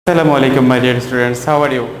Assalamu alaikum, my dear students. How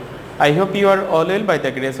are you? I hope you are all well by the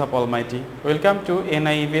grace of Almighty. Welcome to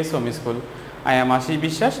NIEVS Home School. I am Ashis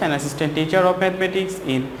Biswas, an assistant teacher of mathematics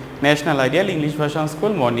in National Ideal English Version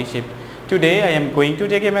School, morning shift. Today I am going to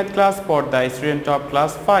take a math class for the student of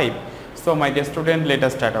class 5. So my dear student, let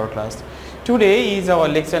us start our class. Today is our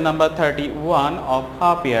lecture number 31 of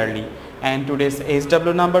half yearly, and today's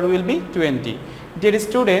SW number will be 20. Dear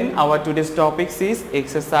student, our today's topic is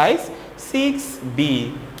exercise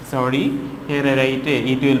 6B. Sorry, here I write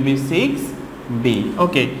it will be 6B.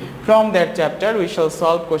 Okay, from that chapter we shall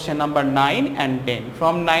solve question number 9 and 10.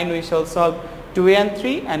 From 9 we shall solve 2 and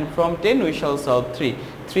 3, and from 10 we shall solve 3.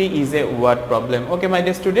 3 is a word problem. Okay, my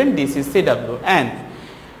dear student, this is CW. And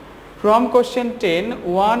from question 10,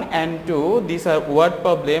 1 and 2, these are word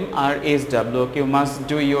problem are SW. Okay, you must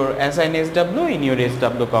do your assign SW in your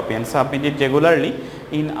SW copy and submit it regularly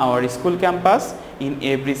in our school campus in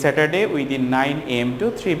every Saturday within 9 am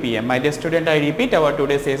to 3 pm. My dear student, I repeat, our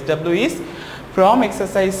today's SW is from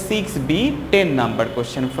exercise 6B, 10 number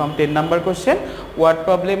question. From 10 number question, word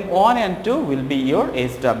problem 1 and 2 will be your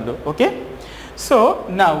SW. Okay. So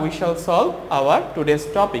now we shall solve our today's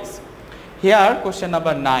topics. Here question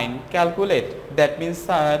number 9, calculate. That means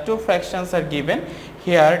two fractions are given.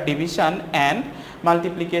 Here division and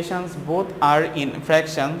multiplications both are in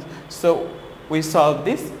fractions. So we solve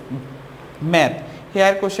this math.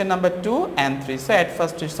 Here question number 2 and 3. So at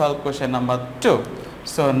first we solve question number 2.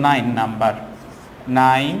 So 9 number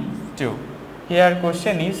 9 2. Here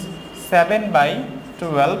question is 7 by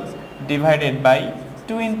 12 divided by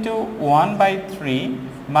 2 into 1 by 3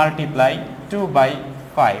 multiply 2 by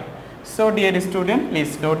 5. So dear student,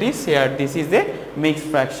 please notice here this is a mixed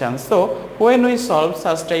fraction. So when we solve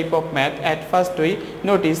such type of math, at first we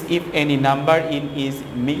notice if any number in is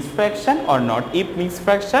mixed fraction or not. If mixed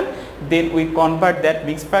fraction, then we convert that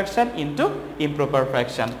mixed fraction into improper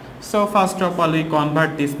fraction. So first of all we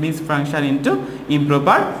convert this mixed fraction into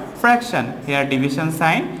improper fraction. Here division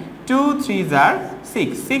sign, 2 3s are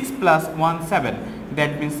 6, 6 plus 1 7.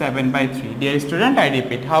 That means 7 by 3. Dear student, I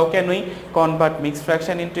repeat, how can we convert mixed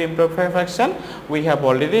fraction into improper fraction? We have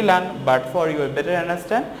already learned, but for your better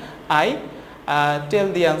understand, I tell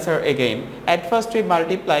the answer again. At first we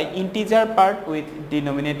multiply integer part with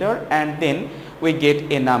denominator and then we get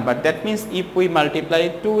a number. That means if we multiply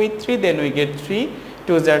 2 with 3, then we get 3,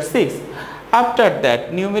 2s are 6. After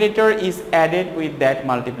that, numerator is added with that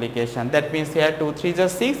multiplication. That means here 2 3s are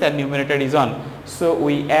 6 and numerator is 1. So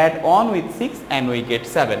we add on with 6 and we get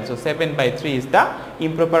 7. So 7 by 3 is the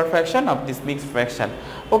improper fraction of this mixed fraction.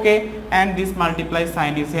 Okay, and this multiply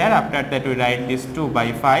sign is here. After that we write this 2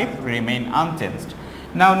 by 5 remain unchanged.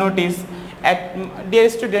 Now notice, dear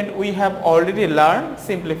student, we have already learned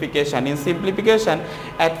simplification. In simplification,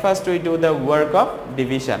 at first we do the work of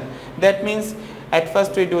division. That means at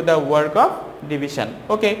first we do the work of division.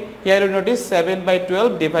 Okay, here you notice 7 by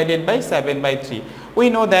 12 divided by 7 by 3. We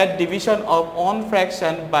know that division of one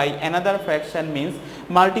fraction by another fraction means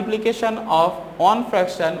multiplication of one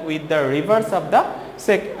fraction with the reverse of the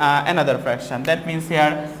another fraction. That means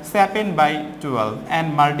here 7 by 12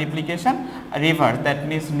 and multiplication reverse. That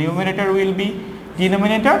means numerator will be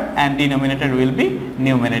denominator and denominator will be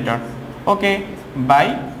numerator. Okay,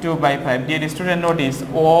 by 2 by 5. Dear student, notice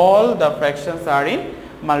all the fractions are in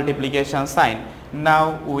multiplication sign.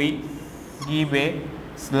 Now we give a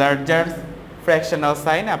larger fractional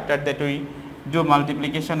sign. After that we do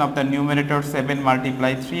multiplication of the numerator 7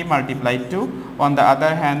 multiply 3 multiply 2. On the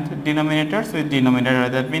other hand, denominators with denominator.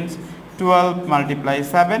 That means 12 multiply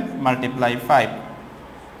 7 multiply 5.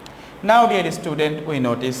 Now dear student, we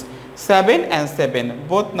notice 7 and 7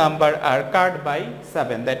 both number are cut by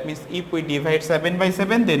 7. That means if we divide 7 by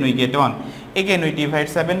 7, then we get 1. Again we divide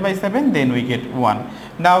 7 by 7, then we get 1.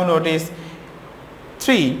 Now notice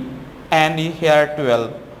 3 and here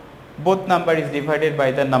 12. Both number is divided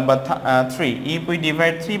by the number 3. If we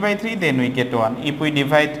divide 3 by 3, then we get 1. If we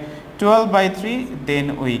divide 12 by 3,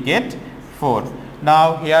 then we get 4.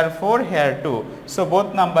 Now here 4, here 2. So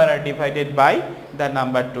both number are divided by the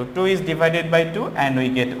number 2. 2 is divided by 2 and we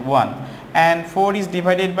get 1. And 4 is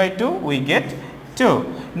divided by 2, we get 2.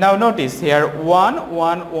 Now notice here 1,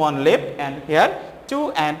 1, 1 left, and here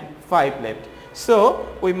 2 and 5 left. So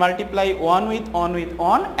we multiply 1 with 1 with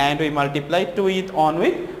 1 and we multiply 2 with 1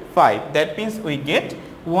 with 5. That means we get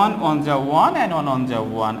 1 on the 1 and 1 on the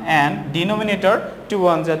 1, and denominator 2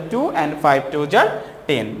 on the 2 and 5 2 the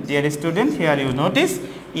 10. Dear student, here you notice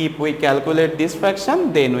if we calculate this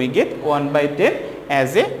fraction, then we get 1 by 10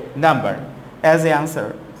 as a number, as a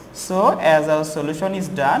answer. So as our solution is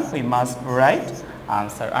done, we must write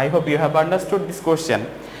answer. I hope you have understood this question.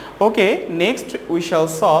 Okay, next we shall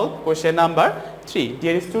solve question number 3.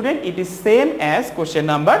 Dear student, it is same as question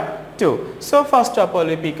number 2. So first of all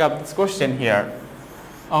we pick up this question here.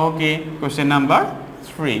 Okay, question number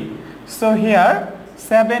 3. So here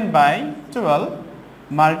 7 by 12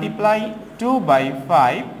 multiply 2 by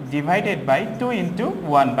 5 divided by 2 into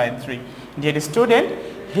 1 by 3. Dear student,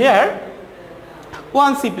 here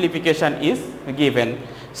one simplification is given.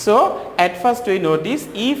 So at first we notice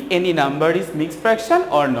if any number is mixed fraction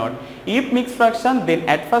or not. If mixed fraction, then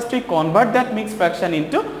at first we convert that mixed fraction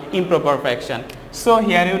into improper fraction. So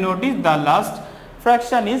here you notice the last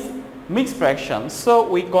fraction is mixed fraction. So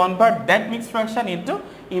we convert that mixed fraction into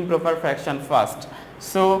improper fraction first.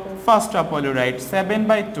 So first of all you write 7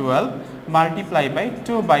 by 12 multiplied by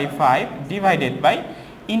 2 by 5 divided by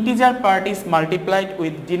integer part is multiplied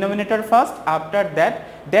with denominator first. After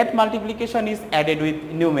that multiplication is added with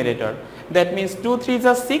numerator. That means 2 3s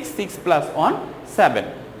are 6, 6 plus 1 7.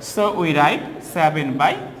 So we write 7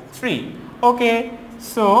 by 3. Okay.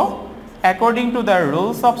 So according to the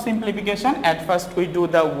rules of simplification, at first we do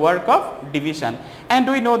the work of division, and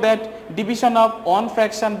we know that division of one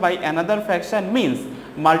fraction by another fraction means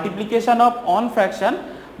multiplication of one fraction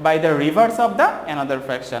by the reverse of the another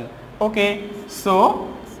fraction. Okay. So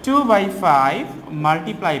 2 by 5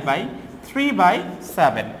 multiplied by 3 by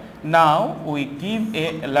 7. Now we give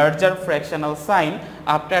a larger fractional sign.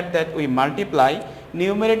 After that we multiply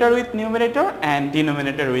numerator with numerator and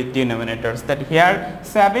denominator with denominators. That here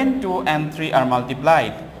 7, 2 and 3 are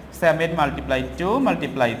multiplied. 7 multiplied 2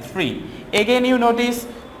 multiplied 3. Again you notice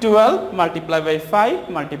 12 multiplied by 5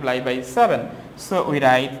 multiplied by 7. So we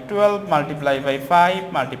write 12 multiplied by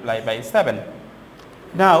 5 multiplied by 7.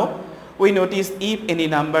 Now we notice if any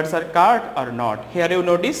numbers are carved or not. Here you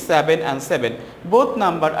notice 7 and 7. Both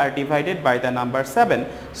numbers are divided by the number 7.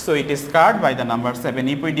 So it is carved by the number 7.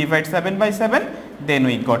 If we divide 7 by 7, then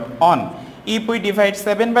we got 1. If we divide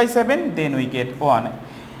 7 by 7, then we get 1.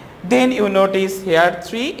 Then you notice here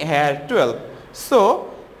 3, here 12.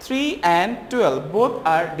 So 3 and 12 both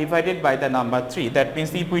are divided by the number 3. That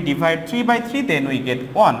means if we divide 3 by 3, then we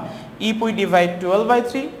get 1. If we divide 12 by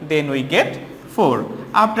 3, then we get 4.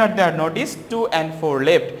 After that notice 2 and 4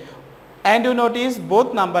 left, and you notice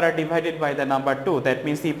both number are divided by the number 2. That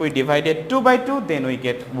means if we divided 2 by 2, then we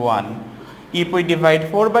get 1. If we divide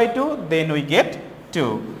 4 by 2, then we get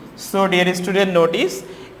 2. So dear student, notice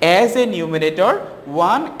as a numerator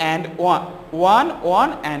 1 and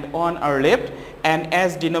 1 and 1 are left, and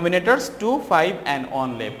as denominators 2, 5 and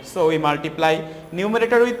 1 left. So we multiply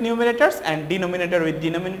numerator with numerators and denominator with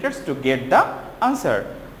denominators to get the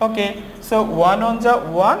answer. Okay, so 1 on the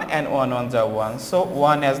 1 and 1 on the 1. So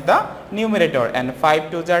 1 as the numerator and 5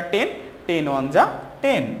 to the 10, 10 on the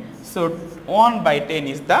 10. So 1 by 10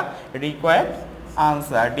 is the required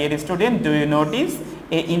answer. Dear student, do you notice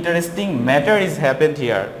a interesting matter is happened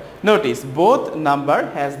here? Notice both number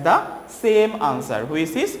has the same answer,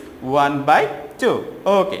 which is 1 by 2.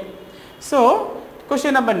 Okay, so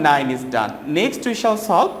question number 9 is done. Next we shall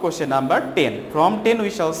solve question number 10. From 10 we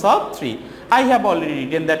shall solve 3. I have already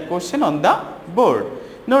written that question on the board.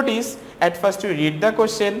 Notice at first we read the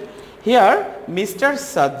question. Here Mr.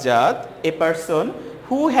 Sajjad, a person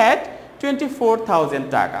who had 24,000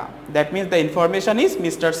 taka. That means the information is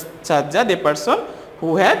Mr. Sajjad, a person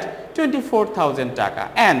who had 24,000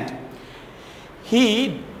 taka, and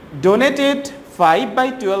he donated 5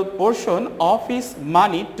 by 12 portion of his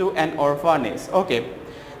money to an orphanage. Okay,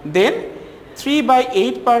 then 3 by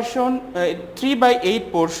 8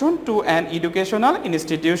 portion to an educational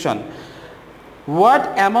institution.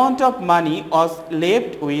 What amount of money was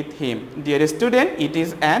left with him? Dear student, it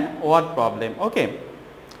is an odd problem. Okay,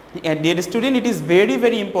 and dear student, it is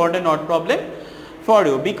very important odd problem for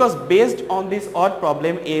you, because based on this odd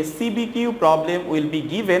problem a CBQ problem will be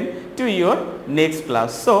given to your next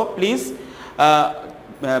class. So please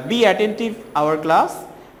be attentive our class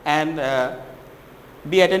and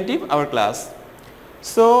be attentive our class.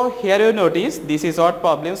 So here you notice this is odd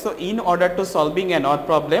problem. So in order to solving an odd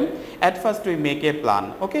problem, at first we make a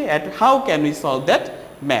plan. Okay, at how can we solve that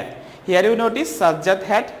math? Here you notice Sajjad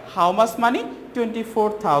had how much money?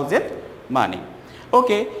 24,000 money.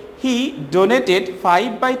 Okay, he donated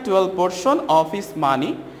 5 by 12 portion of his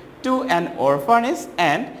money to an orphanage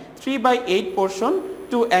and 3 by 8 portion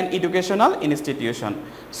to an educational institution.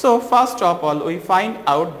 So first of all we find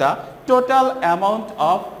out the total amount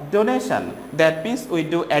of donation. That means we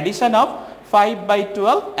do addition of 5 by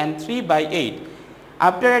 12 and 3 by 8.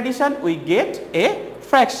 After addition we get a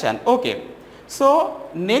fraction. Okay, so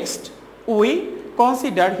next we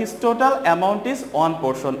consider his total amount is 1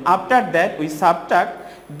 portion. After that we subtract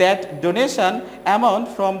that donation amount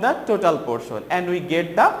from the total portion and we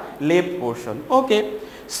get the left portion. Okay,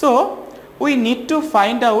 so we need to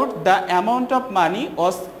find out the amount of money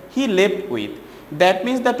was he left with. That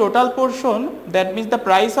means the total portion, that means the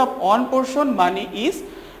price of one portion money is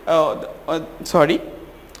the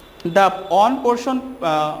on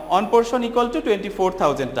portion equal to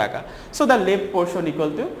 24,000 taka. So the left portion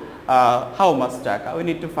equal to how much taka? We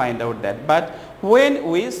need to find out that. But when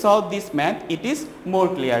we solve this math, it is more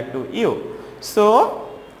clear to you. So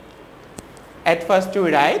at first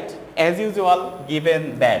we write as usual,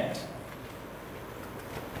 given that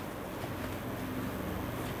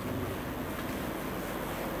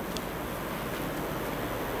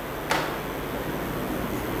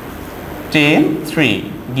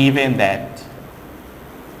given that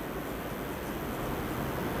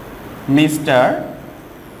Mr.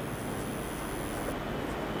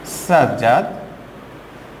 Sajjad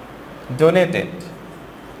donated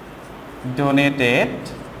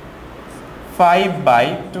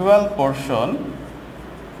 5/12 portion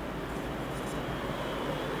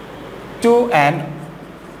to an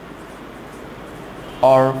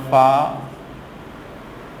orphanage.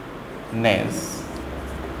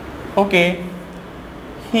 Okay,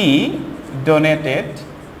 he donated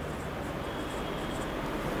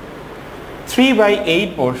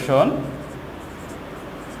 3/8 portion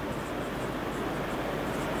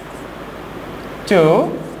to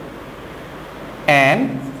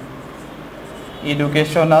an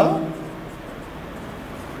educational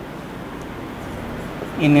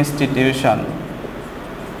institution.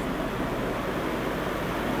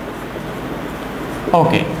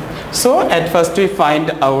 Okay. So at first we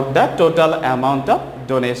find out the total amount of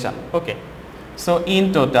donation. Okay. So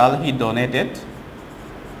in total he donated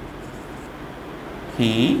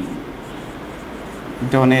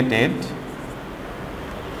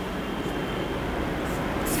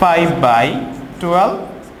 5/12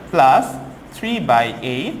 plus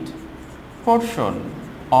 3/8 portion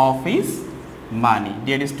of his money.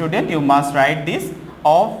 Dear student, you must write this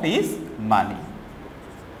of his money.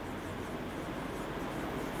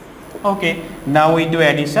 Okay, now we do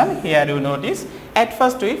addition. Here you notice at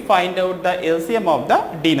first we find out the LCM of the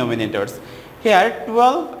denominators. Here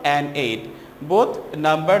 12 and 8, both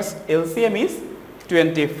numbers LCM is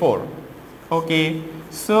 24. Okay,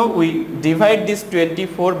 so we divide this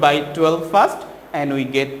 24 by 12 first and we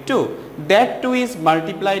get 2. That 2 is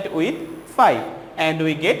multiplied with 5 and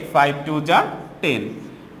we get 5 2s are 10.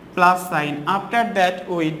 Plus sign. After that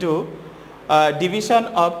we do division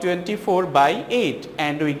of 24 by 8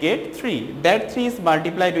 and we get 3. That 3 is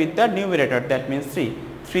multiplied with the numerator, that means 3.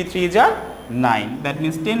 3 3s are 9. That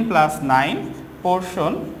means 10 plus 9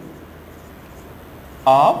 portion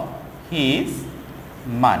of his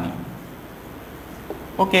money.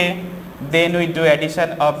 Okay, then we do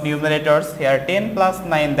addition of numerators. Here 10 plus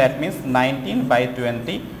 9, that means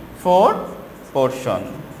 19/24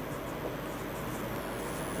 portion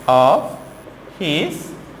of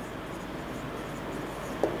his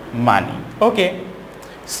money. Okay,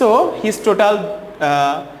 so his total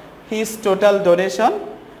donation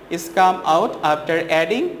is come out after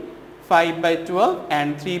adding 5/12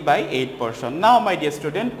 and 3/8 portion. Now my dear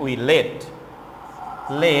student, we let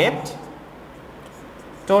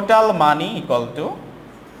total money equal to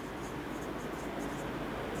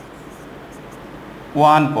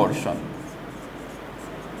 1 portion.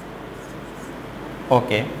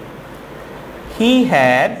 Okay, he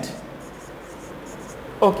had,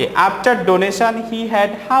 okay, after donation he had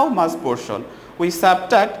how much portion? We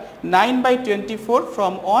subtract 9/24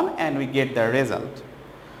 from 1 and we get the result.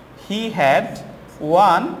 He had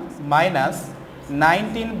 1 minus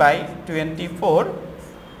 19/24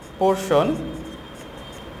 portion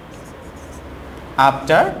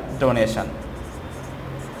after donation.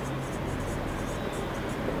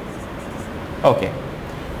 Okay,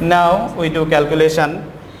 now we do calculation.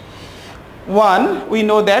 1, we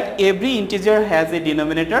know that every integer has a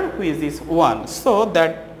denominator which is 1. So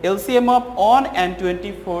that LCM of 1 and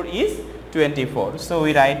 24 is 24. So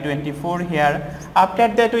we write 24 here. After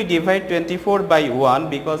that we divide 24 by 1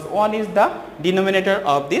 because 1 is the denominator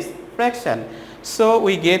of this fraction. So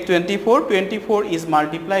we get 24. 24 is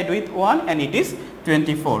multiplied with 1 and it is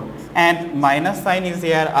 24. And minus sign is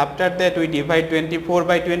here. After that we divide 24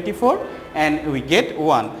 by 24 and we get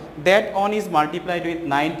 1. That 1 is multiplied with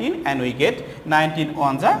 19 and we get 19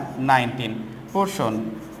 ones are 19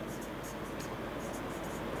 portion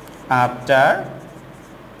after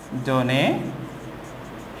donation.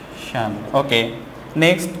 Okay,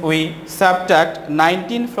 next we subtract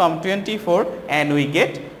 19 from 24 and we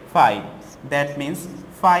get 5. That means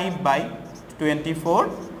 5/24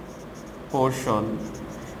 portion.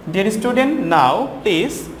 Dear student, now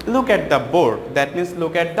please look at the board. That means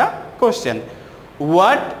look at the question.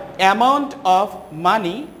 What amount of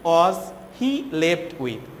money was he left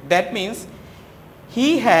with? That means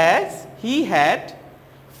he had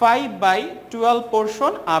 5/12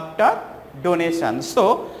 portion after donation.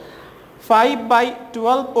 So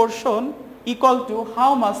 5/12 portion equal to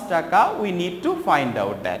how much taka? We need to find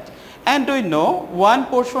out that. And we know one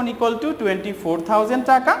portion equal to 24,000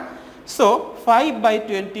 taka. So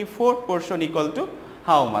 5/24 portion equal to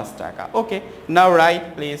how much taka? Okay. Now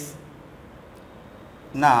write please.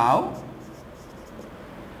 Now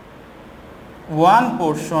one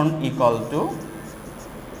portion equal to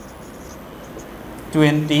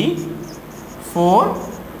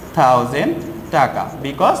 24,000 taka,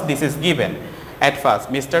 because this is given. At first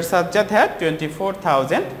Mr. Sajjad had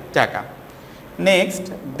 24,000 taka.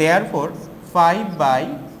 Next, therefore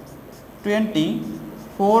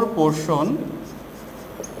 5/24 portion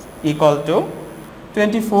equal to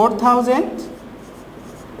 24,000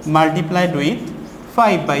 multiplied with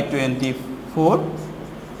 5/24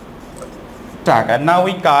 taka. Now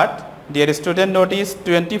we cut, dear student, notice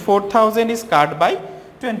 24,000 is cut by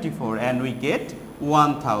 24 and we get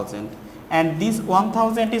 1,000, and this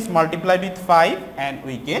 1,000 is multiplied with 5 and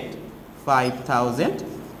we get 5,000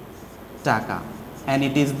 taka, and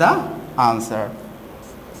it is the answer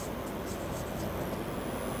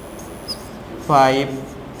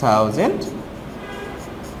 5,000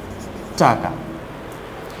 taka.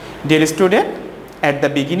 Dear student, at the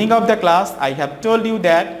beginning of the class I have told you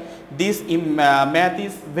that this math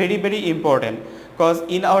is very important, because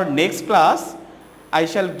in our next class I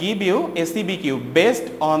shall give you a CBQ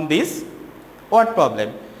based on this what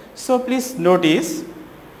problem. So please notice,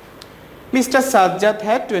 Mr. Sajjad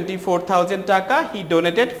had 24,000 taka. He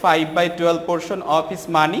donated 5/12 portion of his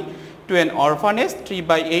money to an orphanage,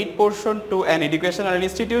 3/8 portion to an educational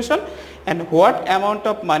institution, and what amount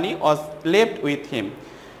of money was left with him.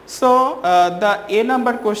 So the A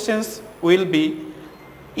number questions will be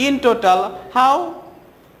in total how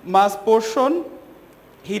much portion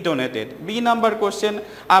he donated. B number question,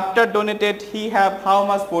 after donated he have how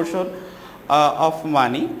much portion of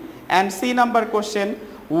money, and C number question,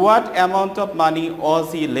 what amount of money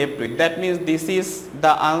was he left with. That means this is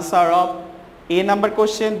the answer of A number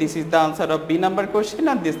question, this is the answer of B number question,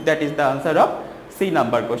 and that is the answer of C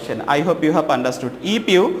number question. I hope you have understood. If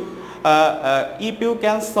you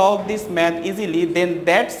can solve this math easily, then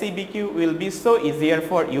that CBQ will be so easier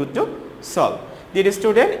for you to solve. Dear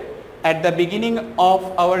student, at the beginning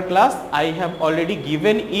of our class I have already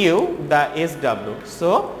given you the SW.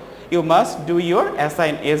 So you must do your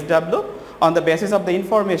assigned SW on the basis of the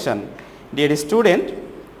information. Dear student,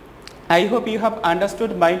 I hope you have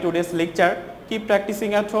understood my today's lecture. Keep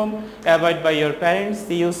practicing at home, avoid by your parents.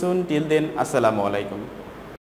 See you soon. Till then, Assalamu alaikum.